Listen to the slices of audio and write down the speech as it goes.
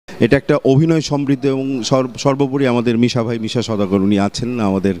এটা একটা অভিনয় সমৃদ্ধ এবং সর্বোপরি আমাদের মিশা ভাই, মিশা সওদাগর, উনি আছেন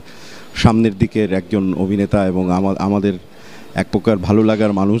আমাদের সামনের দিকের একজন অভিনেতা এবং আমাদের এক প্রকার ভালো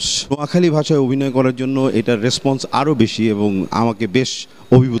লাগার মানুষ। নোয়াখালী ভাষায় অভিনয় করার জন্য এটার রেসপন্স আরও বেশি এবং আমাকে বেশ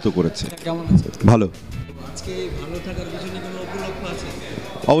অভিভূত করেছে। ভালো।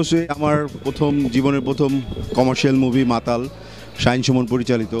 অবশ্যই আমার জীবনের প্রথম কমার্শিয়াল মুভি মাতাল সিমন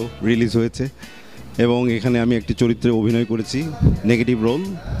পরিচালিত রিলিজ হয়েছে এবং এখানে আমি একটি চরিত্রে অভিনয় করেছি, নেগেটিভ রোল।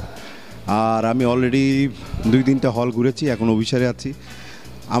 আর আমি অলরেডি 2-3টা হল ঘুরেছি, এখন অভিসারে আছি।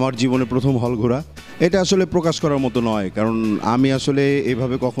 আমার জীবনে প্রথম হল ঘোরা, এটা আসলে প্রকাশ করার মতো নয়, কারণ আমি আসলে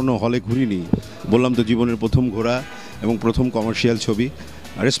এভাবে কখনো হলে ঘুরিনি। বললাম তো, জীবনের প্রথম ঘোরা এবং প্রথম কমার্শিয়াল ছবি,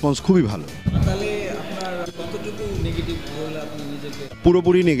 রেসপন্স খুবই ভালো।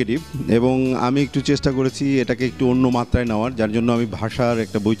 পুরোপুরি নেগেটিভ, এবং আমি একটু চেষ্টা করেছি এটাকে একটু অন্য মাত্রায় নেওয়ার, যার জন্য আমি ভাষার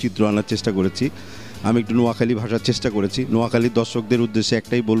একটা বৈচিত্র্য আনার চেষ্টা করেছি। আমি একটু নোয়াখালী ভাষার চেষ্টা করেছি। নোয়াখালীর দর্শকদের উদ্দেশ্যে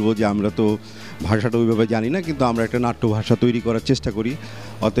একটাই বলবো যে আমরা তো ভাষাটা ওইভাবে জানি না, কিন্তু আমরা একটা নাট্য ভাষা তৈরি করার চেষ্টা করি।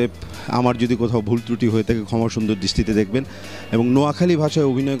 অতএব আমার যদি কোথাও ভুল ত্রুটি হয়ে থাকে ক্ষমা সুন্দর দৃষ্টিতে দেখবেন। এবং নোয়াখালী ভাষায়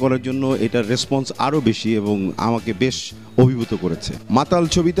অভিনয় করার জন্য এটার রেসপন্স আরও বেশি এবং আমাকে বেশ অভিভূত করেছে। মাতাল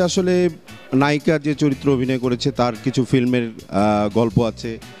ছবিতে আসলে নায়িকা যে চরিত্র অভিনয় করেছে তার কিছু ফিল্মের গল্প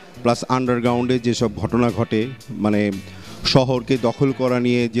আছে, প্লাস আন্ডারগ্রাউন্ডে যেসব ঘটনা ঘটে, মানে শহরকে দখল করা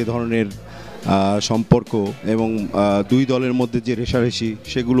নিয়ে যে ধরনের সম্পর্ক এবং দুই দলের মধ্যে যে রেষারেষি,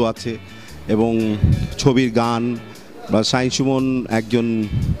 সেগুলো আছে। এবং ছবির গান বা সিমন একজন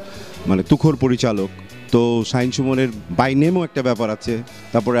মানে তুখোর পরিচালক, তো সিমনের বাই নেমও একটা ব্যাপার আছে।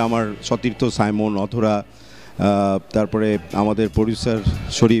 তারপরে আমার সতীর্থ সাইমন, অধরা, তারপরে আমাদের প্রডিউসার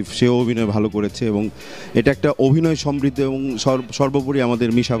শরীফ, সেও অভিনয় ভালো করেছে। এবং এটা একটা অভিনয় সমৃদ্ধ এবং সর্বোপরি আমাদের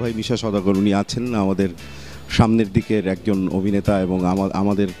মিশা ভাই, মিশা সওদাগর, উনি আছেন আমাদের সামনের দিকের একজন অভিনেতা এবং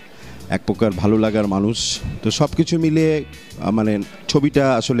আমাদের এক প্রকার ভালো লাগার মানুষ। তো সব কিছু মিলিয়ে মানে ছবিটা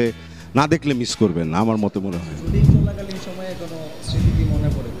আসলে না দেখলে মিস করবেন আমার মতে মনে হয়।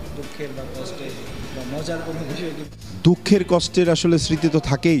 দুঃখের কষ্টের আসলে স্মৃতি তো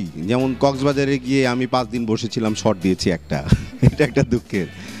থাকেই, যেমন কক্সবাজারে গিয়ে আমি 5 দিন বসেছিলাম, শট দিয়েছি একটা, এটা একটা দুঃখের।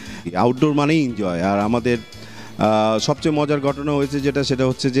 আউটডোর মানেই এনজয়। আর আমাদের সবচেয়ে মজার ঘটনা হয়েছে সেটা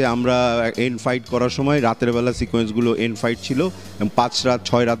হচ্ছে যে আমরা এন্ড ফাইট করার সময় রাতের বেলা সিকোয়েন্সগুলো এন্ড ফাইট ছিল, 5 রাত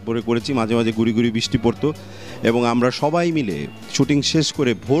 6 রাত ভরে করেছি, মাঝে মাঝে গুড়ি গুড়ি বৃষ্টি পড়তো। এবং আমরা সবাই মিলে শুটিং শেষ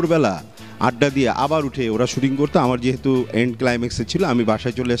করে ভোরবেলা আড্ডা দিয়ে আবার উঠে ওরা শুটিং করতো। আমার যেহেতু এন্ড ক্লাইম্যাক্সে ছিল, আমি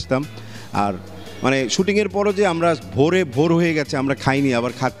বাসায় চলে আসতাম। আর মানে শুটিংয়ের পরও যে আমরা ভোর হয়ে গেছে, আমরা খাইনি,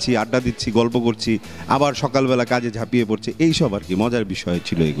 আবার খাচ্ছি, আড্ডা দিচ্ছি, গল্প করছি, আবার সকালবেলা কাজে ঝাঁপিয়ে পড়ছে, এইসব আর কি মজার বিষয়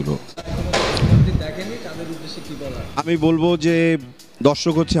ছিল এগুলো। আমি বলবো যে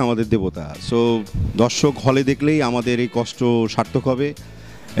দর্শক হচ্ছে আমাদের দেবতা। সো দর্শক হলে দেখলেই আমাদের এই কষ্ট সার্থক হবে।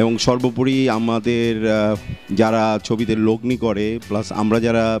 এবং সর্বোপরি আমাদের যারা ছবিতে লগ্নি করে, প্লাস আমরা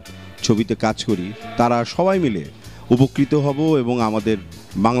যারা ছবিতে কাজ করি, তারা সবাই মিলে উপকৃত হব এবং আমাদের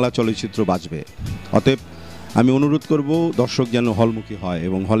বাংলা চলচ্চিত্র বাঁচবে। অতএব আমি অনুরোধ করব দর্শক যেন হলমুখী হয়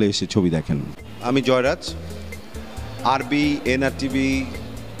এবং হলে এসে ছবি দেখেন। আমি জয়রাজ, RPnr TV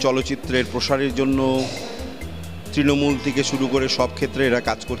চলচ্চিত্রের প্রসারের জন্য তৃণমূল থেকে শুরু করে সব ক্ষেত্রে এরা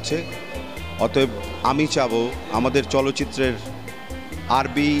কাজ করছে। অতএব আমি চাবো আমাদের চলচ্চিত্রের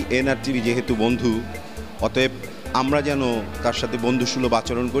RPnr TV যেহেতু বন্ধু, অতএব আমরা যেন তার সাথে বন্ধুসুলভ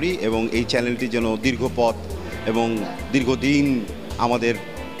আচরণ করি এবং এই চ্যানেলটি যেন দীর্ঘপথ এবং দীর্ঘদিন আমাদের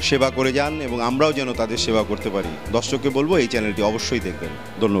সেবা করে যান এবং আমরাও যেন তাদের সেবা করতে পারি। দর্শককে বলবো এই চ্যানেলটি অবশ্যই দেখবেন।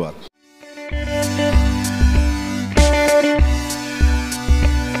 ধন্যবাদ।